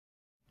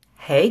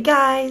Hey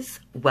guys,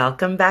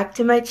 welcome back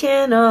to my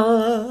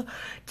channel.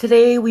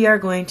 Today we are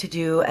going to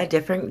do a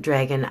different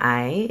dragon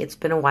eye. It's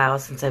been a while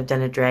since I've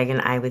done a dragon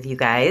eye with you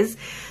guys.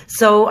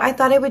 So I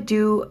thought I would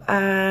give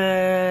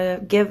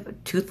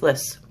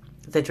Toothless,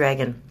 the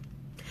dragon,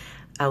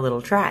 a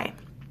little try.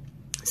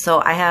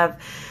 So I have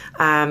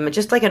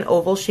just like an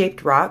oval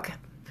shaped rock.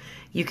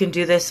 You can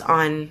do this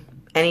on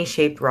any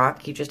shaped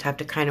rock. You just have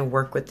to kind of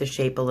work with the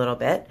shape a little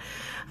bit.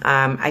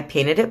 I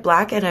painted it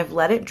black and I've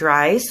let it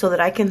dry so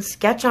that I can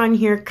sketch on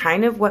here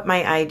kind of what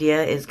my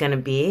idea is going to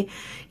be.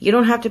 You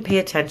don't have to pay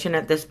attention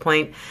at this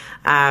point,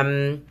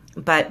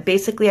 but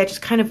basically I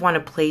just kind of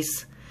want to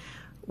place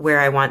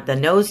where I want the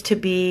nose to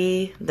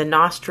be, the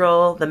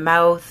nostril, the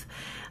mouth,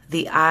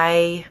 the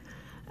eye,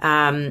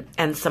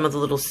 and some of the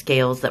little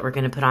scales that we're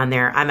going to put on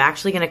there. I'm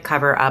actually going to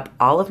cover up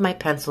all of my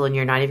pencil and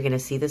you're not even going to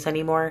see this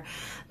anymore.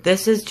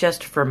 This is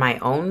just for my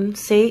own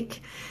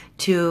sake,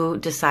 to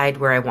decide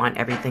where I want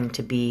everything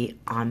to be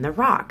on the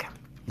rock.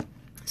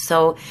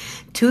 So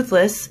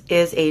Toothless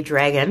is a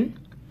dragon,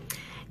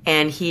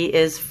 and he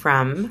is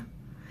from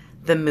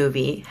the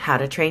movie How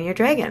to Train Your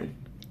Dragon.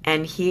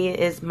 And he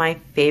is my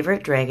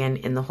favorite dragon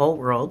in the whole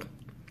world.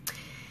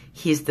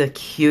 He's the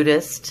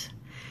cutest,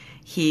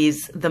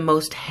 he's the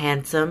most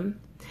handsome,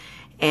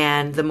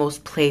 and the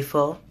most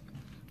playful.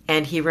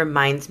 And he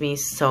reminds me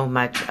so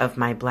much of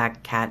my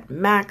black cat,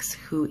 Max,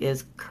 who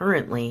is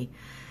currently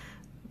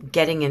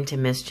getting into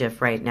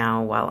mischief right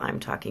now while I'm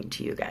talking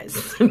to you guys.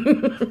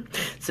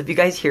 So if you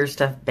guys hear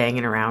stuff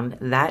banging around,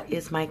 that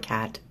is my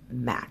cat,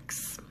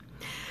 Max.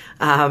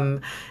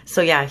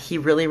 So yeah, he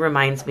really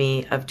reminds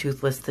me of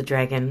Toothless the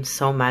dragon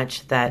so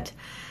much that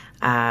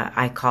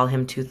I call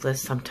him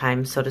Toothless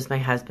sometimes. So does my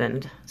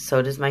husband.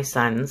 So does my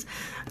sons.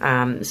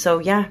 So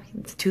yeah,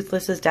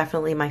 Toothless is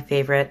definitely my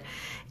favorite.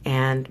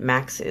 And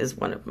Max is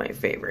one of my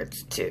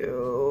favorites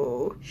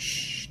too.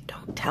 Shh,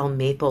 don't tell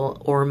Maple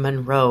or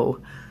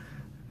Monroe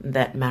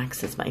that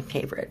Max is my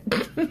favorite.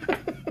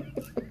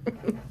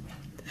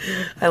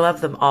 I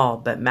love them all,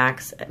 but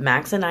Max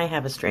and I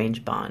have a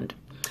strange bond.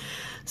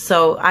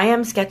 So I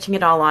am sketching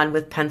it all on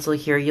with pencil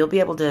here. You'll be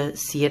able to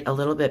see it a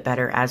little bit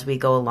better as we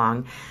go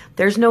along.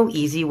 There's no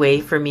easy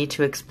way for me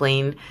to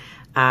explain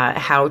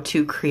how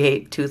to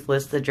create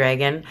Toothless the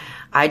dragon.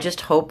 I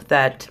just hope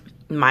that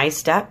my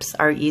steps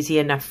are easy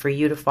enough for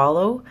you to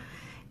follow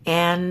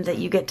and that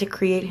you get to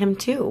create him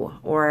too,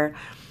 or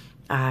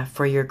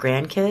for your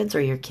grandkids or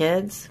your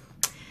kids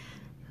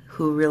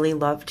who really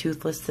love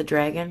Toothless the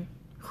dragon.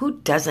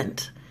 Who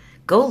doesn't?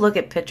 Go look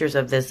at pictures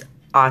of this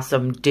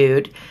awesome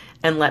dude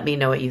and let me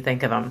know what you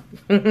think of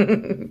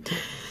him.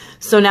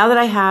 So now that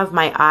I have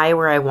my eye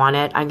where I want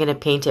it, I'm going to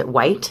paint it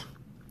white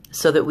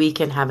so that we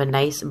can have a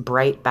nice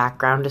bright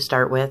background to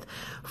start with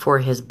for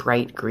his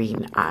bright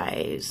green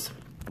eyes.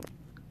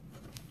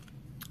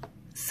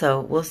 So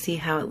we'll see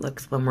how it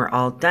looks when we're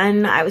all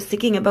done. I was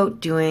thinking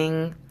about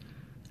doing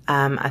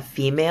a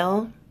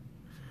female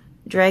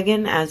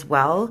dragon as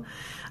well.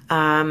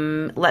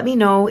 Let me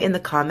know in the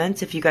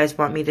comments if you guys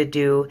want me to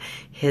do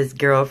his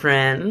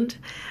girlfriend.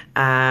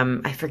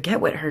 I forget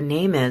what her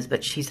name is,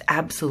 but she's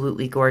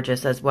absolutely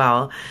gorgeous as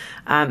well.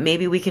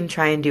 Maybe we can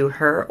try and do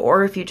her,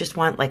 or if you just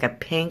want like a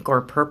pink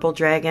or purple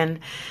dragon,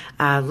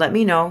 let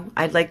me know.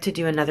 I'd like to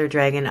do another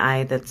dragon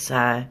eye that's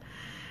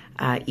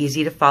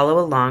easy to follow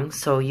along.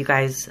 So you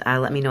guys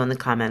let me know in the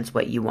comments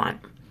what you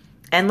want.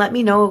 And let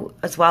me know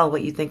as well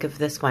what you think of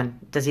this one.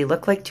 Does he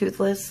look like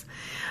Toothless?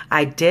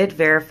 I did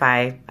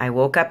verify. I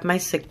woke up my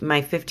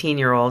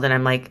 15-year-old and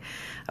I'm like,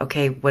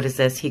 okay, what is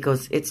this? He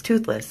goes, it's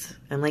Toothless.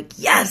 I'm like,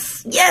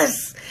 yes,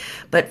 yes.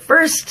 But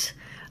first,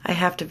 I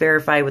have to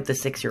verify with the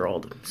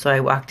 6-year-old. So I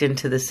walked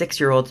into the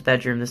 6-year-old's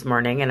bedroom this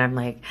morning and I'm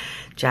like,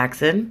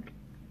 Jackson,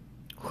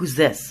 who's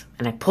this?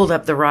 And I pulled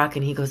up the rock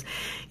and he goes,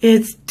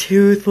 it's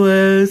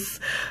Toothless.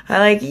 I'm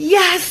like,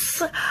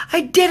 yes,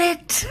 I did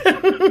it.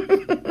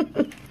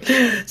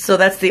 So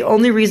that's the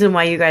only reason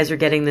why you guys are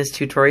getting this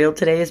tutorial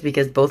today, is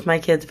because both my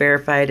kids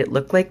verified it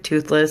looked like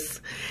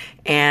Toothless,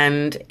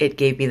 and it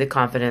gave me the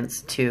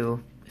confidence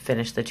to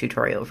finish the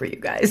tutorial for you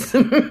guys.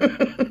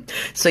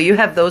 So you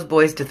have those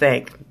boys to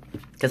thank,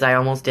 because I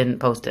almost didn't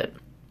post it.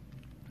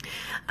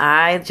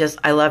 I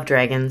love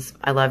dragons.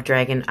 I love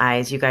dragon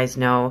eyes. You guys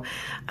know,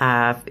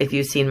 if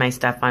you've seen my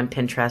stuff on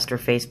Pinterest or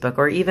Facebook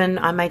or even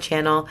on my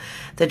channel,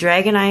 the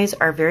dragon eyes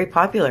are very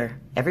popular.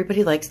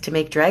 Everybody likes to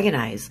make dragon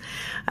eyes.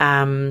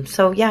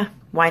 So yeah,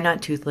 why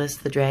not Toothless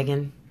the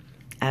dragon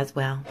as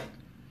well?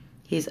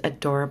 He's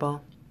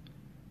adorable.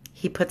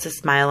 He puts a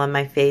smile on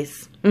my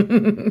face,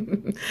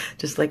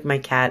 just like my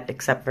cat,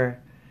 except for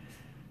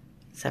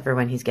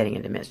when he's getting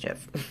into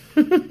mischief.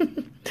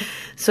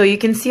 So you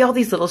can see all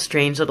these little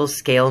strange little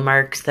scale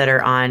marks that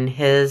are on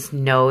his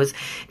nose.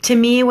 To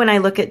me, when I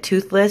look at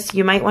Toothless,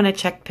 you might want to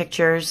check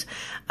pictures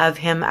of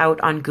him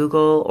out on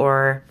Google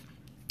or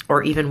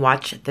even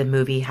watch the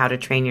movie How to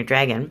Train Your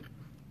Dragon.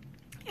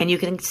 And you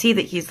can see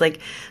that he's like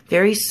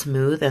very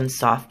smooth and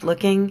soft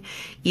looking.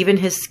 Even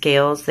his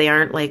scales, they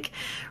aren't like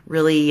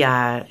really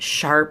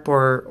sharp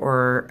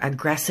or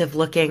aggressive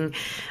looking.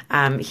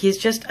 He's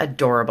just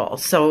adorable.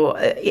 So,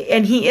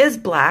 and he is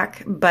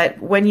black, but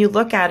when you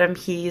look at him,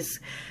 he's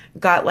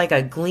got like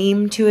a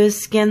gleam to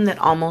his skin that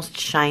almost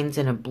shines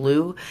in a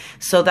blue.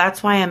 So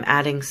that's why I'm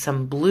adding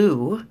some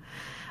blue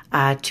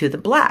to the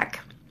black.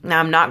 Now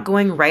I'm not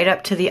going right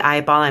up to the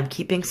eyeball. I'm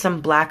keeping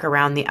some black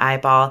around the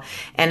eyeball,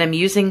 and I'm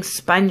using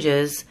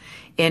sponges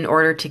in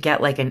order to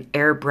get like an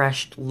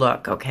airbrushed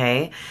look,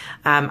 okay?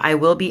 I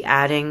will be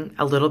adding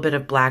a little bit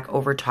of black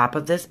over top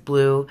of this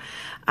blue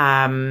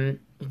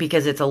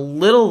because it's a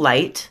little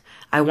light.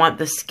 I want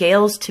the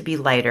scales to be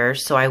lighter,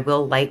 so I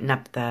will lighten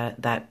up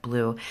that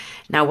blue.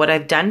 Now what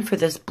I've done for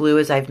this blue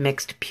is I've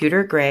mixed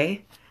pewter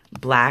gray,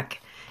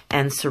 black,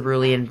 and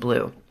cerulean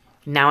blue.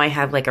 Now I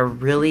have like a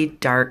really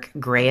dark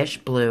grayish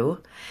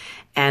blue,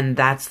 and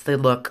that's the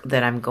look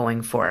that I'm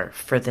going for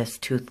this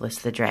Toothless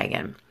the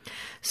Dragon.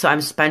 So I'm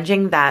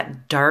sponging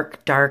that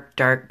dark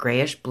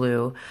grayish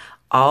blue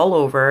all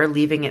over,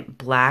 leaving it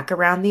black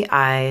around the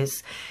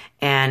eyes,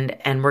 and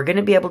we're going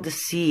to be able to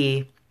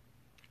see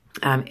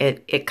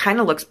it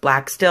kind of looks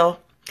black still,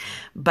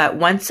 but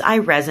once I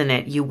resin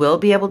it, you will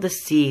be able to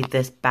see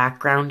this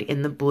background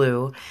in the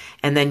blue,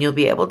 and then you'll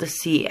be able to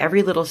see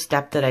every little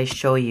step that I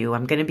show you.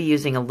 I'm going to be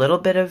using a little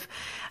bit of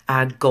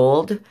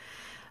gold,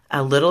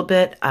 a little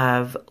bit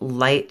of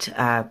light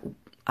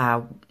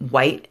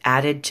white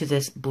added to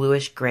this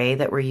bluish gray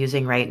that we're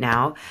using right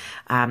now,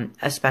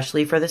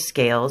 especially for the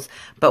scales,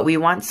 but we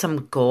want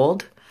some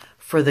gold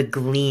for the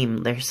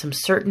gleam. There's some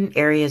certain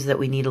areas that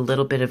we need a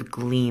little bit of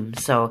gleam.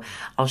 So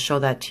I'll show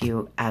that to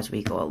you as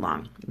we go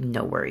along.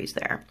 No worries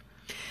there.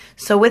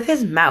 So with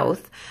his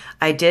mouth,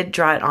 I did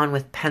draw it on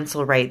with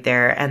pencil right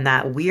there, and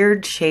that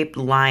weird shaped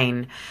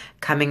line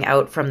coming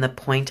out from the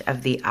point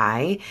of the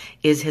eye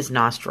is his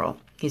nostril.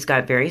 He's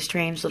got very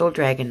strange little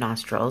dragon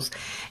nostrils,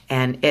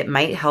 and it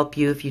might help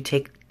you if you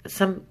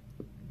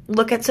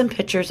look at some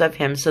pictures of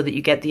him so that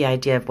you get the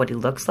idea of what he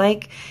looks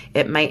like.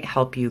 It might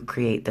help you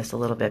create this a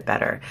little bit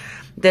better.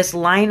 This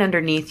line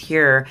underneath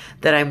here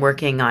that I'm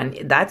working on,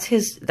 that's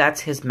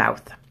his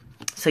mouth.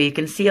 So you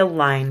can see a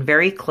line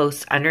very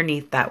close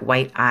underneath that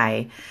white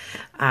eye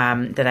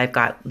that I've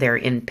got there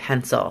in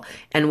pencil.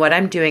 And what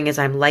I'm doing is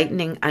I'm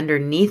lightening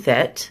underneath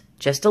it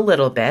just a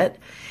little bit,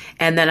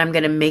 and then I'm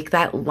going to make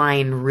that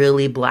line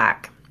really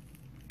black.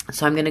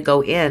 So I'm going to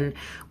go in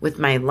with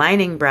my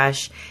lining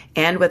brush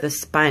and with a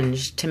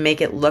sponge to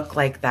make it look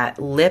like that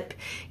lip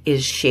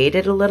is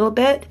shaded a little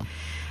bit.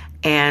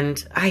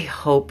 And I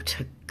hope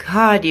to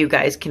God you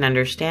guys can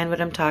understand what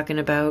I'm talking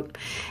about,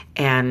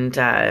 and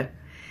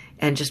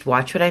just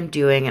watch what I'm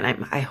doing.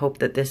 And I hope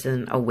that this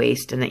isn't a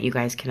waste and that you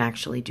guys can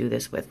actually do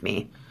this with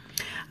me.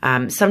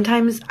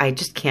 Sometimes I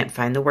just can't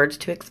find the words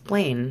to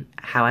explain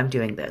how I'm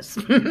doing this.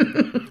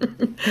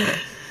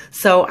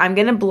 So I'm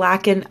going to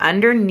blacken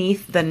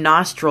underneath the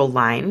nostril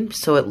line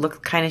so it looks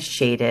kind of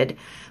shaded,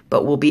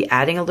 but we'll be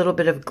adding a little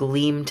bit of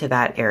gleam to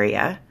that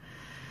area.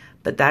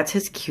 But that's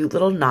his cute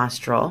little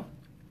nostril.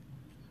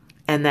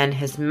 And then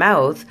his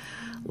mouth,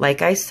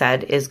 like I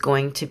said, is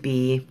going to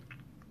be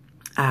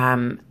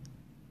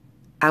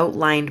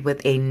outlined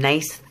with a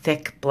nice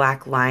thick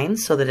black line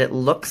so that it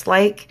looks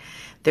like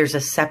there's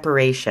a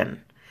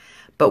separation.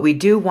 But we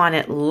do want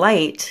it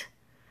light.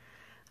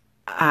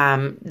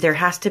 There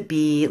has to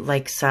be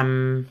like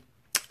some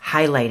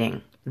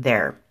highlighting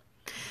there.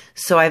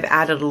 So I've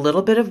added a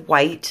little bit of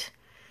white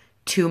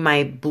to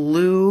my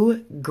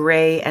blue,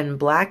 gray, and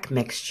black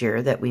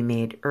mixture that we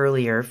made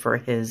earlier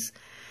for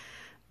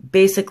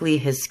basically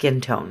his skin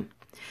tone.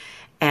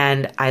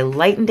 And I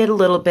lightened it a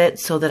little bit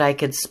so that I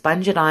could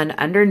sponge it on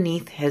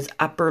underneath his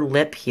upper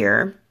lip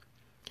here.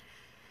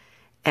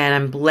 And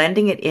I'm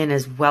blending it in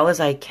as well as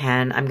I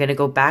can. I'm going to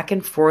go back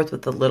and forth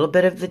with a little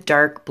bit of the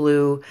dark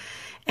blue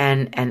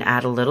and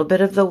add a little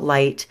bit of the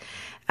light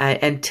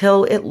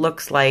until it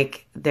looks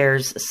like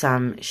there's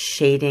some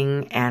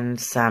shading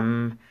and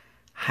some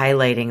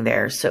highlighting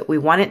there. So we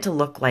want it to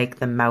look like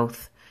the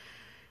mouth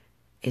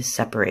is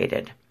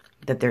separated,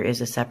 that there is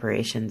a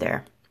separation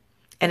there.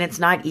 And it's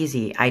not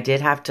easy. I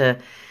did have to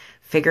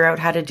figure out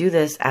how to do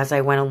this as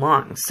I went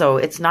along. So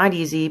it's not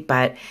easy,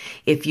 but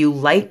if you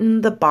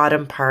lighten the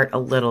bottom part a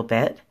little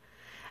bit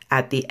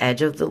at the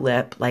edge of the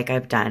lip, like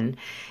I've done,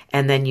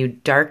 and then you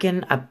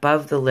darken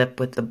above the lip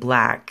with the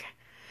black,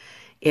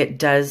 it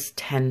does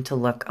tend to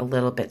look a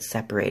little bit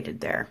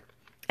separated there.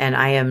 And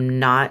I'm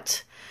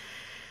not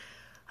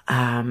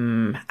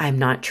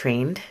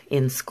trained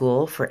in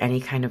school for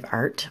any kind of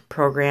art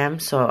program.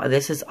 So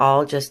this is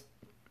all just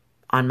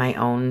on my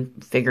own,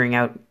 figuring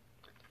out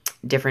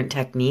different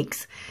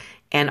techniques.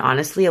 And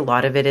honestly, a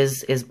lot of it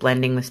is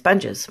blending with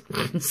sponges.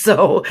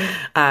 So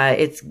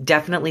it's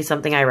definitely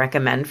something I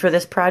recommend for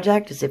this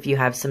project, is if you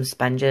have some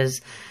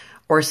sponges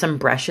or some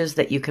brushes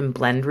that you can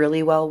blend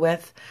really well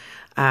with.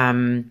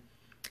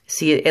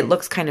 See, it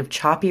looks kind of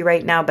choppy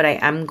right now, but I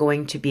am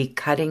going to be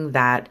cutting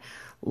that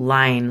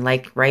line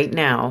like right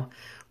now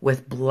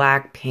with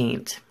black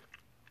paint.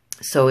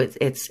 So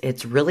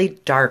it's really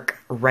dark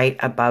right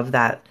above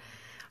that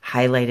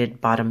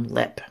highlighted bottom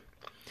lip.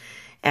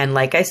 And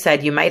like I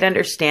said, you might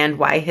understand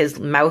why his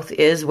mouth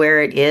is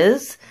where it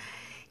is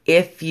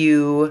if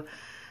you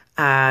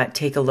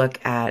take a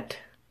look at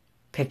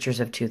pictures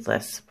of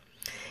Toothless.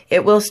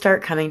 It will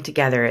start coming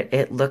together.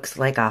 It looks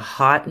like a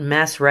hot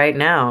mess right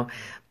now,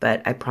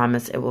 but I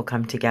promise it will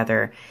come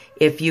together.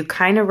 If you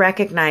kind of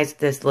recognize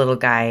this little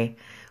guy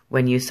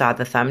when you saw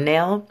the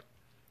thumbnail,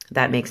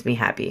 that makes me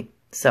happy.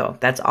 So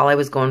that's all I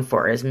was going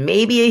for, is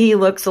maybe he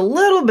looks a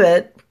little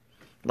bit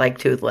like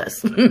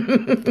Toothless.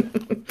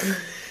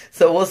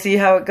 So we'll see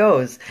how it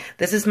goes.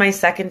 This is my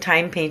second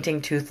time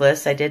painting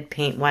Toothless. I did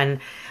paint one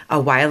a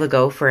while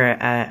ago for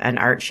an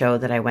art show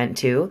that I went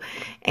to,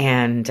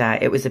 and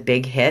it was a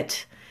big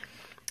hit.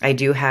 I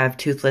do have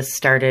Toothless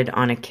started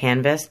on a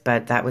canvas,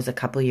 but that was a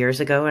couple years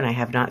ago, and I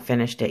have not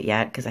finished it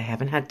yet because I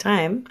haven't had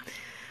time.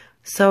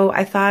 So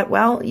I thought,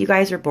 well, you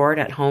guys are bored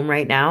at home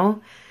right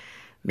now.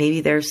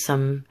 Maybe there's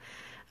some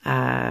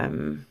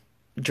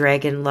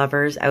dragon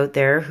lovers out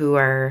there who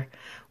are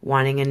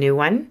wanting a new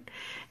one,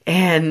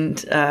 and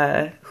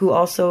who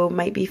also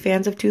might be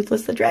fans of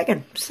Toothless the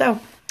Dragon. So,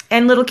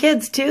 and little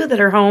kids too that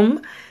are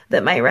home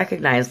that might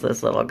recognize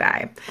this little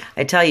guy.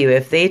 I tell you,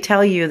 if they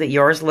tell you that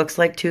yours looks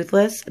like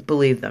Toothless,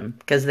 believe them,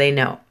 because they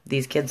know.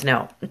 These kids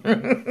know.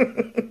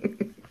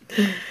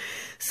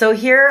 So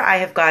here I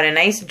have got a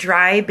nice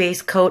dry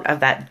base coat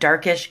of that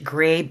darkish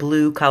gray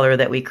blue color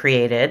that we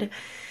created.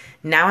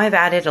 Now I've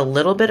added a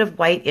little bit of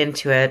white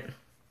into it,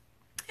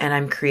 and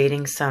I'm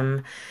creating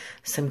some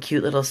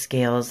cute little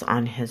scales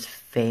on his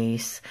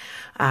face.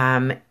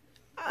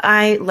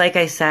 Like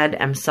I said,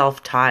 am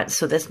self-taught,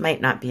 so this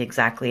might not be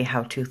exactly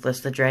how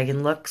Toothless the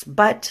Dragon looks,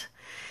 but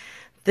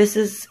this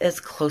is as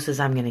close as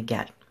I'm going to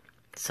get.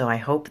 So I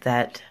hope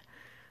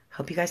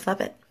you guys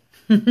love it.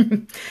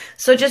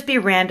 So just be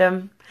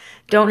random.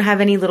 Don't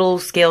have any little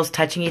scales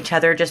touching each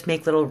other. Just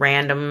make little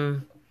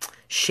random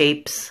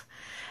shapes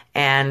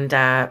and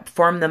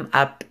form them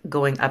up,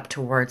 going up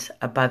towards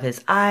above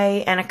his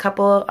eye, and a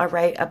couple are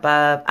right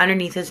above,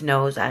 underneath his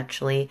nose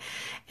actually,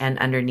 and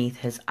underneath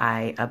his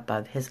eye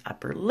above his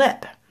upper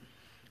lip.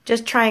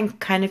 Just try and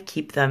kind of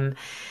keep them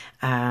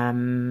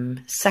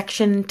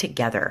sectioned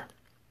together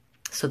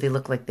so they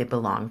look like they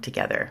belong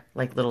together,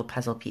 like little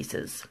puzzle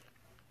pieces.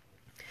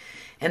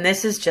 And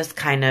this is just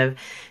kind of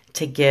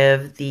to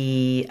give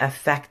the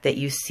effect that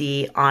you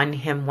see on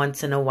him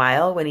once in a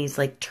while when he's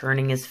like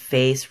turning his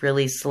face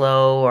really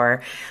slow,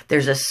 or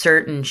there's a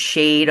certain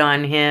shade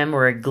on him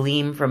or a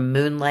gleam from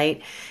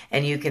moonlight,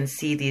 and you can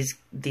see these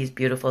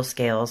beautiful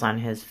scales on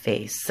his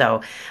face.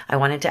 So I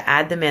wanted to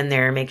add them in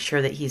there, make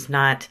sure that he's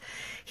not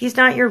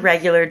your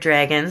regular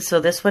dragon. So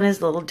this one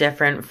is a little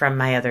different from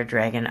my other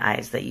dragon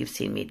eyes that you've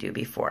seen me do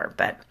before,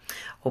 but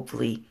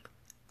hopefully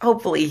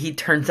he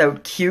turns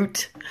out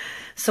cute.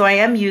 So I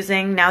am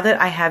using, now that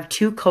I have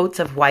 2 coats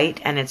of white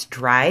and it's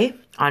dry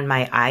on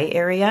my eye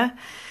area,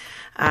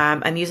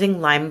 I'm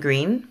using lime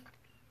green,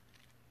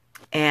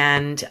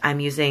 and I'm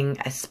using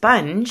a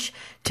sponge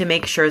to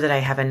make sure that I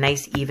have a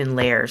nice even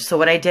layer. So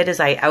what I did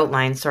is I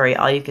outlined, sorry,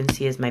 all you can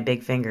see is my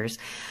big fingers.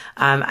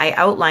 I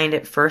outlined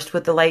it first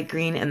with the light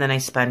green, and then I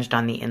sponged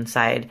on the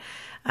inside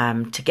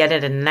to get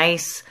it a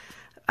nice,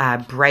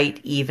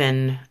 bright,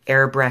 even,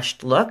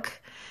 airbrushed look.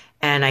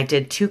 And I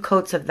did 2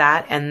 coats of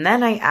that, and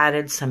then I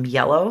added some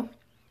yellow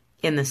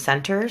in the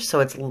center, so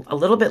it's a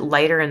little bit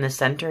lighter in the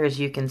center, as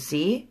you can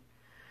see.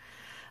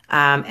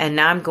 And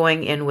now I'm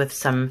going in with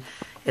some,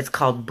 it's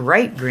called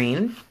bright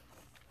green,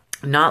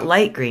 not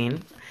light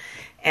green,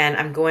 and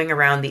I'm going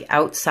around the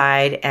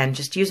outside and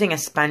just using a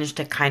sponge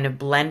to kind of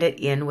blend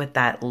it in with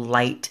that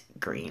light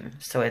green.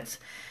 So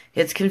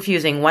it's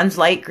confusing. One's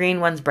light green,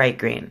 one's bright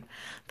green.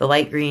 The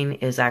light green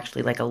is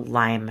actually like a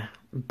lime,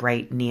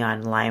 bright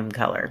neon lime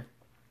color.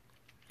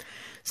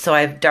 So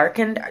I've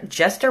darkened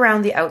just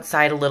around the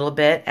outside a little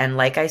bit, and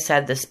like I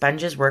said, the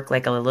sponges work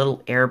like a little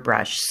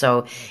airbrush,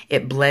 so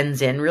it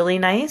blends in really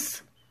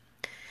nice.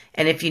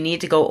 And if you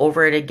need to go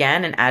over it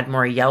again and add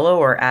more yellow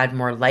or add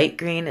more light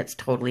green, it's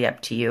totally up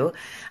to you.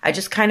 I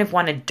just kind of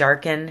want to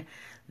darken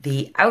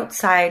the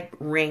outside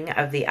ring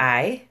of the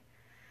eye.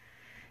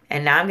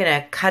 And now I'm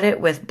going to cut it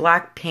with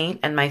black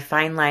paint and my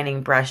fine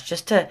lining brush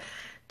just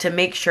to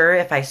make sure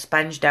if I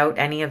sponged out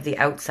any of the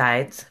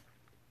outsides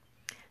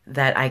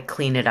that I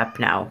clean it up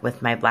now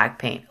with my black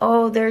paint.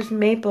 Oh, there's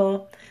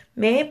Maple.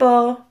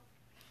 Maple.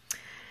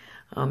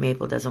 Oh,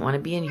 Maple doesn't want to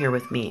be in here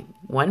with me.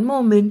 One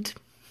moment.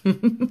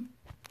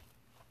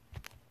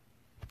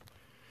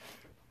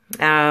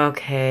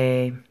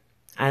 Okay.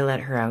 I let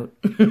her out.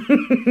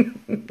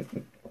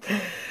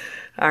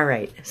 All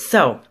right.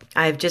 So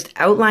I've just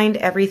outlined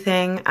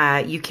everything.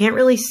 You can't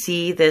really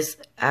see this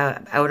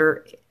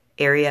outer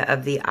area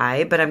of the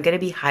eye, but I'm going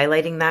to be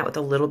highlighting that with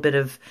a little bit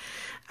of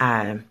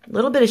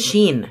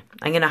sheen.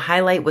 I'm going to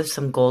highlight with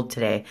some gold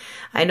today.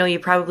 I know you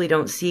probably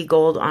don't see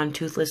gold on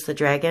Toothless the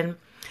Dragon,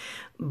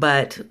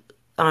 but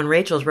on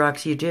Rachel's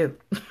rocks you do.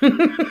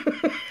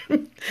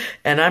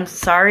 And I'm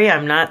sorry,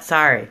 I'm not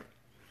sorry.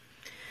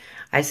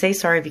 I say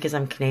sorry because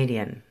I'm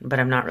Canadian, but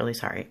I'm not really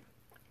sorry.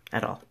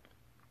 at all.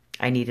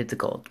 I needed the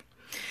gold.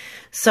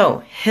 So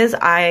his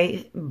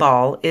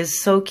eyeball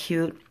is so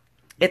cute.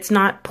 It's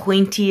not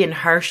pointy and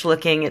harsh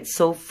looking. It's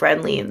so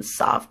friendly and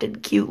soft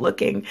and cute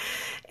looking.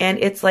 And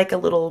it's like a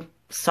little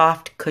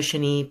soft,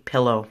 cushiony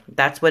pillow.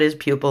 That's what his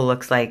pupil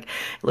looks like.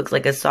 It looks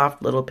like a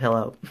soft little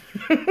pillow.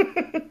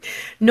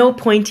 No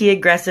pointy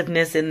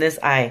aggressiveness in this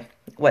eye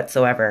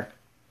whatsoever.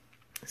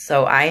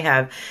 So I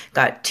have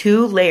got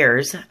 2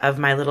 layers of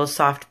my little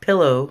soft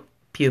pillow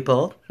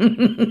pupil.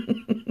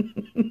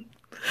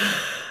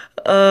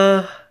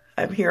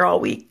 I'm here all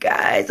week,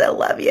 guys. I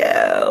love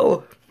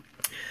you.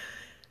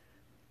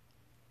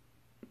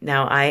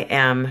 Now I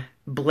am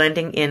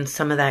blending in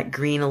some of that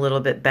green a little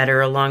bit better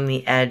along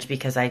the edge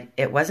because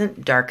it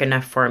wasn't dark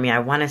enough for me. I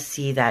want to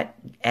see that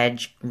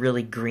edge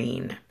really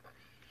green.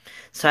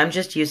 So I'm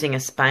just using a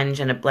sponge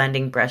and a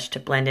blending brush to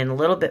blend in a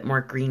little bit more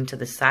green to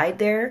the side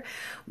there.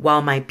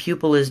 While my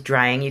pupil is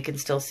drying, you can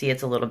still see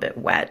it's a little bit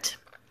wet.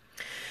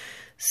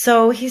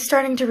 So he's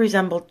starting to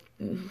resemble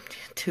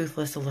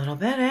Toothless a little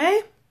bit,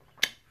 eh?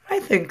 I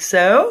think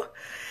so.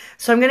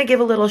 So I'm going to give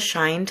a little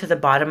shine to the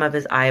bottom of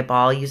his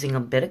eyeball using a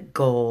bit of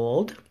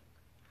gold.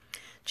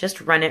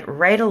 Just run it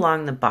right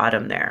along the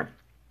bottom there.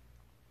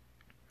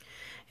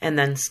 And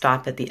then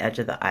stop at the edge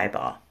of the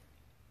eyeball.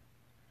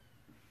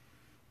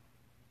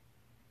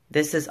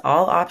 This is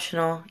all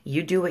optional.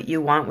 You do what you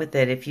want with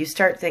it. If you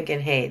start thinking,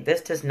 hey, this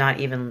does not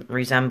even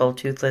resemble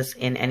Toothless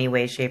in any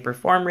way, shape, or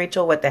form,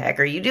 Rachel, what the heck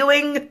are you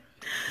doing?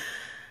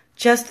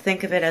 Just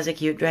think of it as a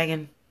cute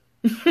dragon.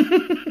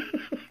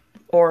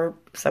 Or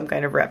some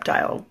kind of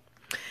reptile.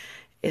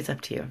 It's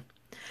up to you.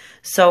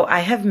 So I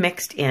have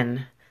mixed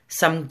in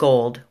some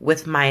gold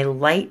with my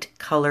light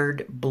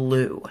colored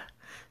blue.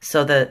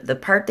 So the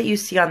part that you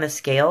see on the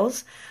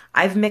scales,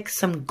 I've mixed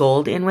some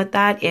gold in with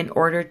that in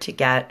order to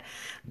get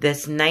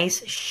this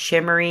nice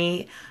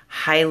shimmery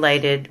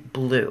highlighted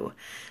blue.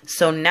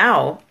 So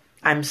now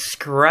I'm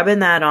scrubbing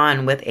that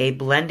on with a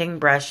blending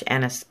brush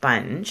and a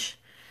sponge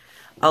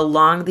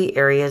along the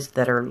areas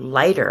that are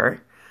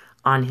lighter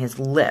on his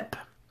lip,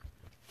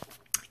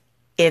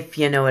 if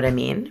you know what I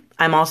mean.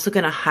 I'm also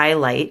going to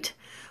highlight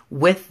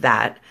with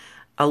that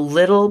a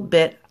little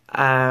bit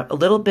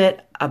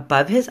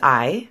above his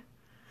eye,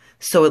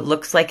 so it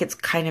looks like it's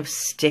kind of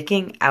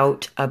sticking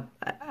out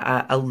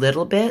a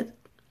little bit.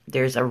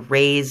 There's a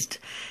raised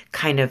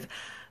kind of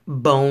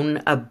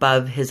bone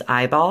above his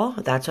eyeball.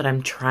 That's what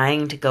I'm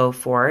trying to go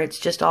for. It's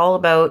just all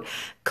about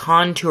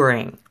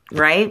contouring,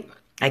 right?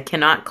 I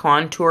cannot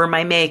contour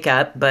my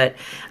makeup, but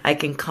I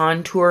can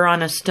contour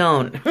on a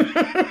stone.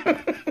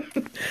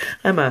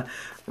 I'm a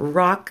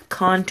rock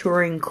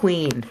contouring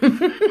queen.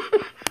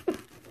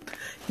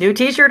 New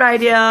t-shirt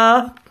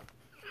idea.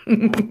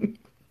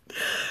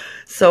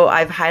 So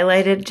I've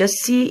highlighted,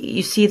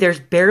 you see there's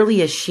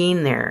barely a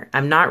sheen there.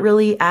 I'm not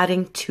really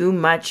adding too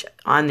much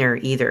on there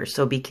either.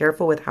 So be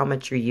careful with how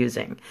much you're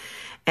using.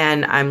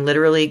 And I'm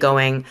literally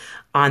going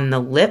on the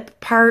lip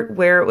part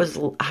where it was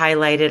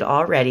highlighted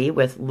already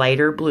with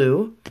lighter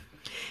blue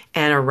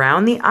and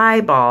around the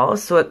eyeball.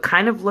 So it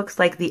kind of looks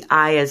like the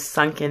eye is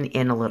sunken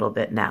in a little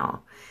bit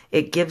now.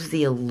 It gives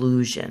the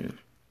illusion.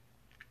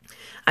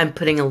 I'm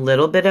putting a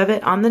little bit of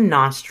it on the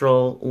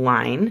nostril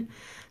line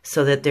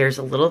so that there's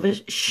a little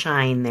bit of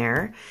shine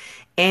there.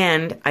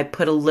 And I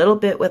put a little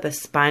bit with a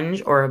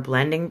sponge or a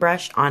blending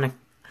brush on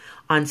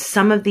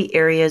some of the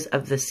areas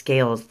of the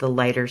scales, the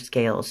lighter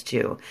scales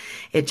too.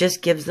 It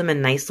just gives them a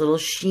nice little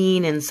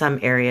sheen in some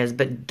areas,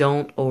 but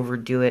don't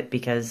overdo it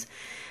because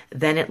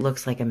then it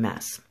looks like a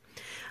mess.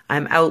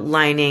 I'm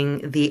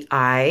outlining the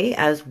eye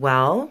as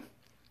well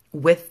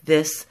with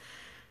this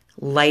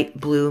light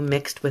blue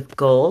mixed with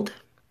gold.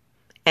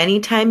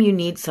 Anytime you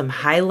need some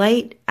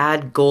highlight,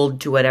 add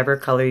gold to whatever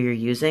color you're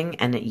using,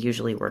 and it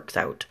usually works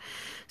out.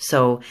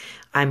 So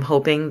I'm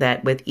hoping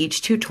that with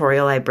each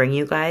tutorial I bring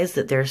you guys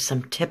that there's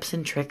some tips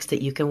and tricks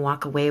that you can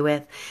walk away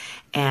with.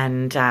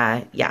 And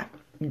yeah,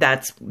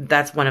 that's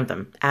one of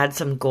them. Add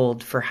some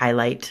gold for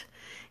highlight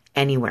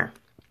anywhere.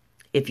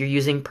 If you're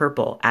using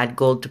purple, add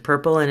gold to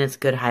purple and it's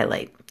good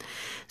highlight.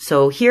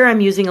 So here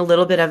I'm using a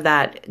little bit of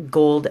that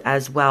gold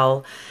as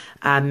well,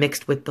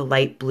 mixed with the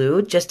light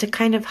blue, just to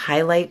kind of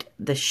highlight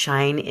the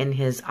shine in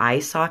his eye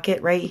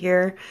socket right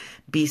here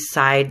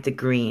beside the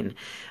green.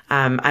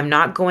 I'm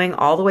not going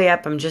all the way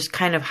up. I'm just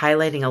kind of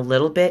highlighting a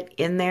little bit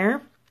in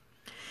there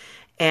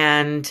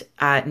and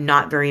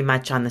not very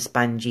much on the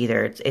sponge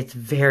either. It's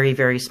very,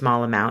 very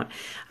small amount.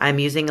 I'm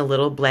using a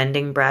little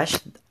blending brush.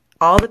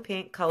 All the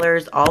paint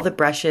colors, all the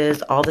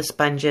brushes, all the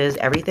sponges,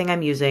 everything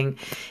I'm using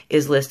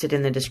is listed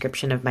in the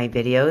description of my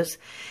videos.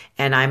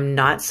 And I'm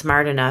not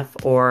smart enough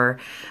or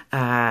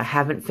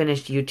haven't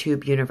finished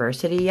YouTube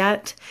University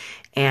yet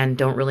and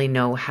don't really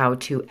know how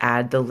to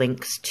add the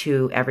links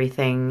to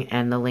everything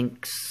and the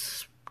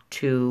links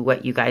to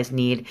what you guys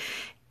need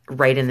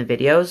right in the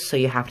videos. So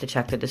you have to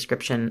check the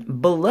description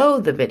below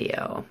the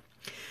video.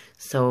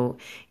 So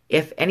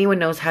if anyone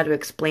knows how to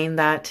explain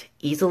that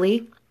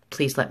easily,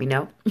 please let me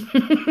know.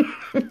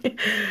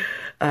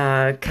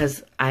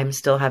 Because I'm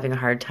still having a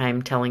hard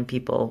time telling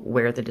people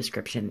where the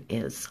description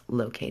is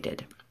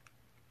located.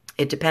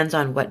 It depends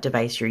on what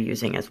device you're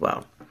using as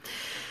well.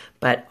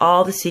 But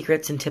all the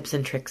secrets and tips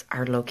and tricks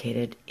are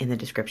located in the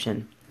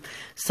description.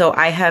 So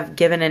I have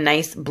given a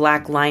nice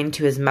black line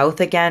to his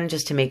mouth again,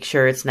 just to make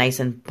sure it's nice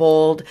and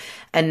bold.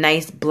 A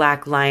nice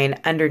black line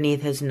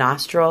underneath his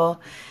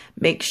nostril.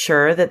 Make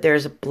sure that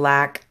there's a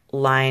black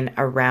line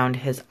around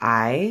his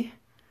eye.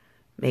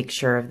 Make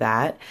sure of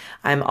that.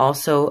 I'm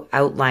also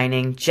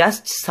outlining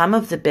just some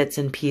of the bits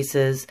and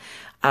pieces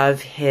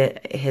of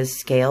his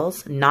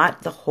scales,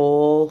 not the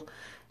whole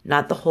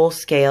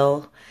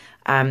scale,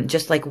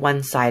 just like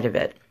one side of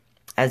it,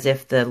 as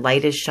if the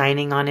light is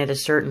shining on it a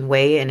certain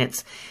way and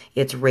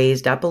it's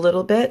raised up a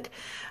little bit.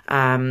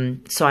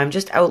 So I'm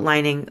just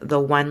outlining the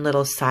one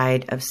little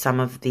side of some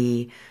of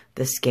the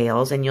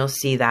scales, and you'll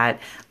see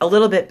that a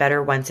little bit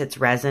better once it's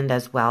resined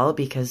as well,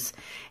 because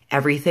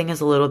everything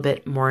is a little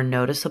bit more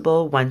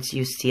noticeable once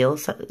you seal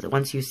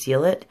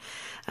it.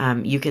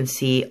 You can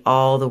see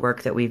all the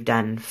work that we've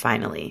done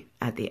finally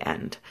at the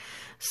end.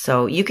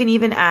 So you can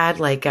even add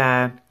like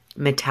a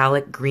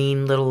metallic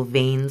green little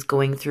veins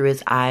going through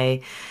his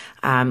eye,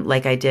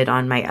 like I did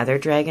on my other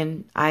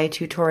dragon eye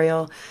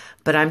tutorial.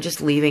 But I'm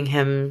just leaving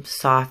him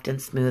soft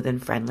and smooth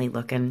and friendly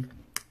looking.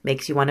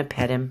 Makes you want to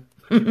pet him.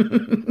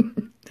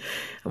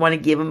 I want to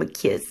give him a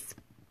kiss.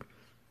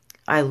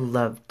 I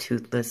love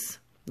Toothless.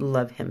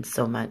 Love him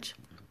so much.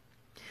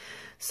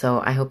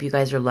 So I hope you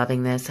guys are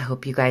loving this. I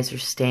hope you guys are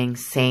staying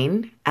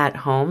sane at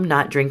home,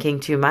 not drinking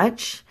too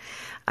much,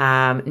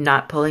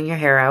 not pulling your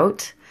hair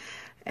out.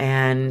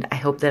 And I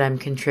hope that I'm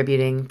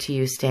contributing to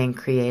you staying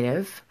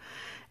creative,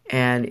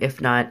 and if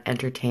not,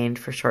 entertained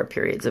for short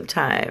periods of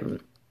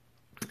time.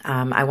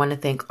 I want to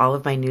thank all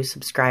of my new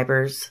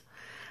subscribers.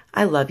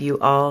 I love you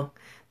all.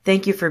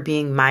 Thank you for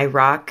being my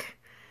rock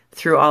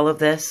through all of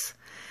this.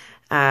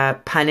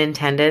 Pun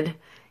intended.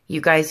 You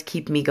guys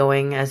keep me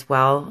going as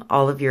well.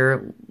 All of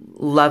your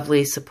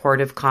lovely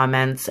supportive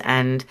comments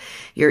and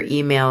your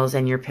emails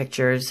and your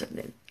pictures.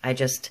 I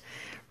just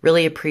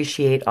really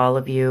appreciate all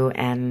of you.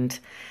 And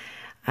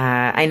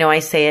I know I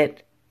say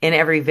it in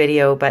every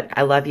video, but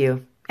I love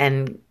you.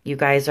 And you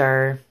guys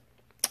are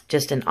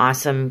just an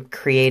awesome,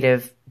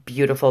 creative,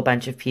 beautiful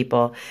bunch of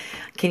people.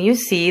 Can you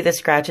see the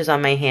scratches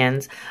on my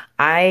hands?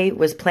 I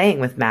was playing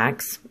with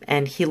Max,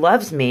 and he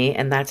loves me,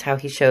 and that's how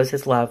he shows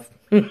his love.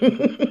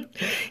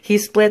 He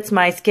splits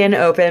my skin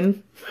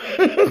open.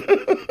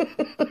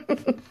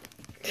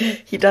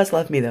 He does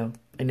love me, though.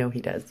 I know he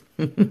does.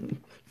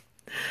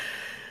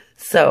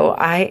 So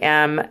I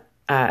am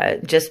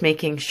just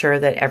making sure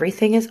that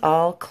everything is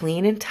all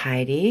clean and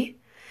tidy.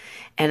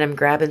 And I'm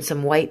grabbing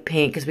some white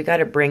paint because we got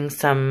to bring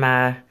some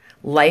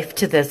life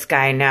to this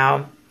guy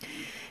now.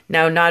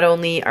 Now, not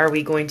only are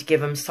we going to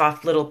give him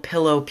soft little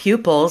pillow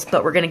pupils,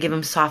 but we're going to give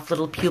him soft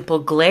little pupil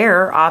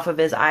glare off of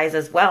his eyes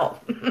as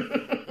well.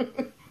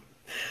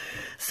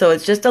 So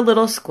it's just a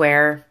little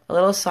square, a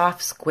little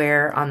soft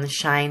square on the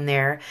shine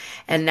there.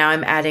 And now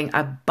I'm adding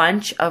a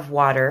bunch of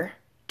water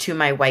to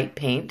my white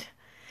paint.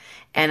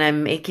 And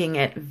I'm making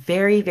it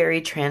very,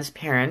 very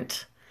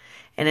transparent.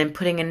 And I'm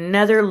putting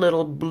another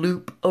little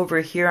bloop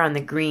over here on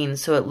the green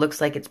so it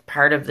looks like it's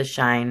part of the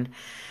shine.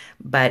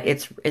 But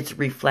it's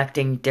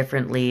reflecting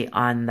differently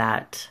on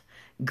that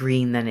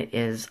green than it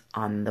is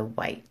on the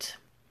white.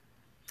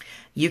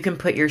 You can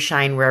put your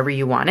shine wherever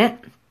you want it.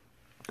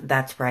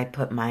 That's where I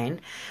put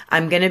mine.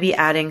 I'm going to be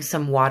adding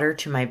some water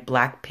to my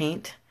black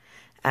paint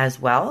as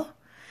well.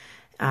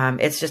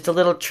 It's just a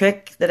little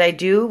trick that I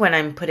do when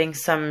I'm putting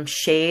some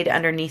shade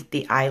underneath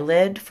the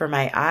eyelid for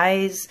my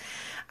eyes.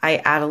 I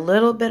add a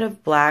little bit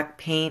of black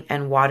paint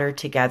and water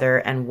together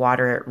and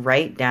water it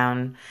right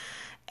down.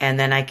 And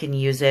then I can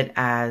use it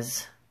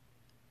as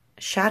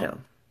shadow.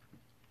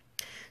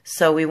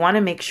 So we want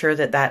to make sure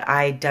that that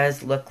eye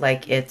does look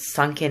like it's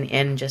sunken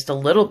in just a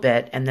little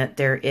bit, and that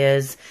there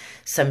is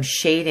some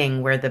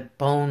shading where the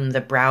bone,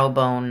 the brow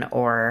bone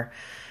or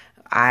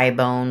eye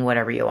bone,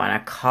 whatever you want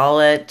to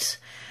call it.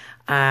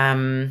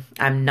 I'm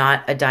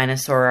not a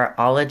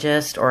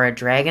dinosaurologist or a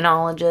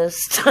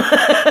dragonologist.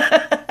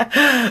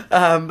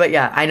 But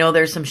yeah, I know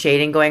there's some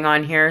shading going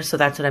on here, so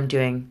that's what I'm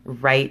doing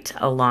right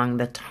along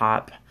the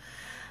top.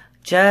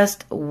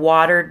 Just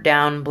watered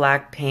down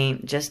black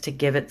paint just to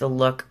give it the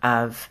look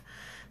of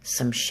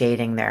some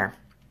shading there.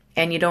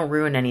 And you don't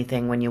ruin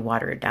anything when you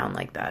water it down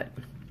like that.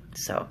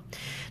 So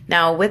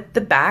now with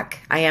the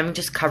back, I am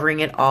just covering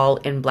it all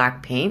in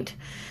black paint.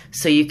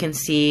 So you can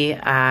see,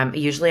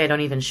 usually I don't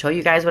even show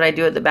you guys what I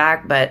do at the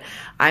back, but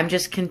I'm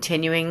just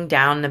continuing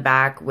down the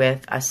back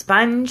with a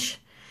sponge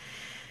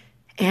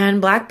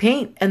and black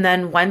paint. And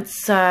then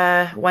once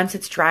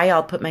it's dry,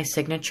 I'll put my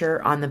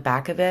signature on the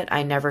back of it.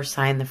 I never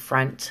sign the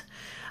front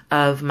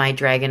of my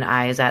dragon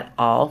eyes at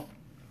all,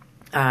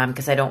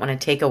 because I don't want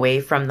to take away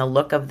from the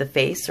look of the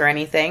face or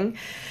anything,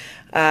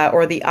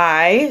 or the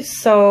eye.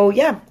 So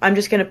yeah, I'm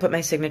just going to put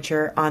my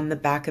signature on the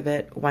back of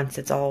it once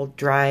it's all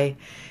dry.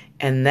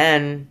 And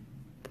then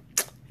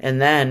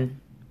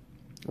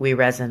we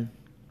resin,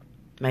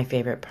 my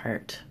favorite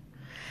part.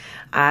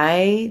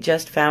 I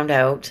just found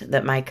out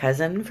that my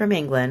cousin from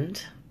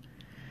England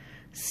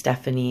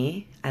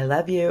Stephanie, I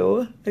love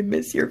you. I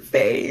miss your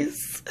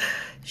face.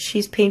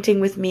 She's painting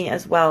with me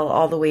as well,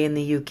 all the way in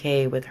the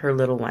UK with her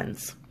little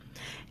ones.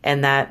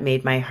 And that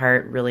made my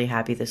heart really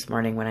happy this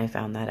morning when I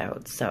found that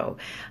out. So,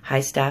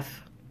 hi,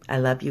 Steph. I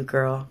love you,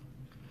 girl.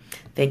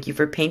 Thank you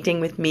for painting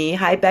with me.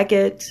 Hi,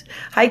 Beckett.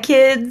 Hi,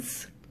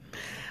 kids.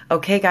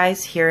 Okay,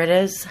 guys, here it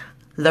is.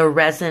 The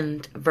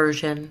resined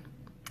version.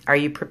 Are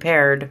you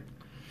prepared?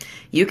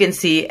 You can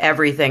see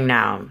everything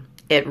now.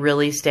 It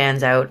really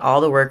stands out.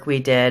 All the work we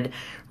did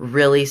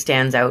really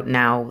stands out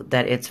now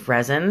that it's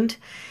resined.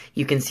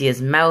 You can see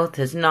his mouth,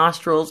 his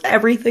nostrils,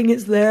 everything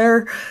is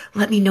there.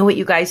 Let me know what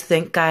you guys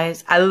think,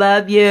 guys. I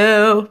love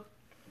you.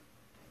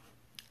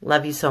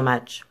 Love you so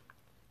much.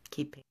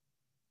 Keep painting.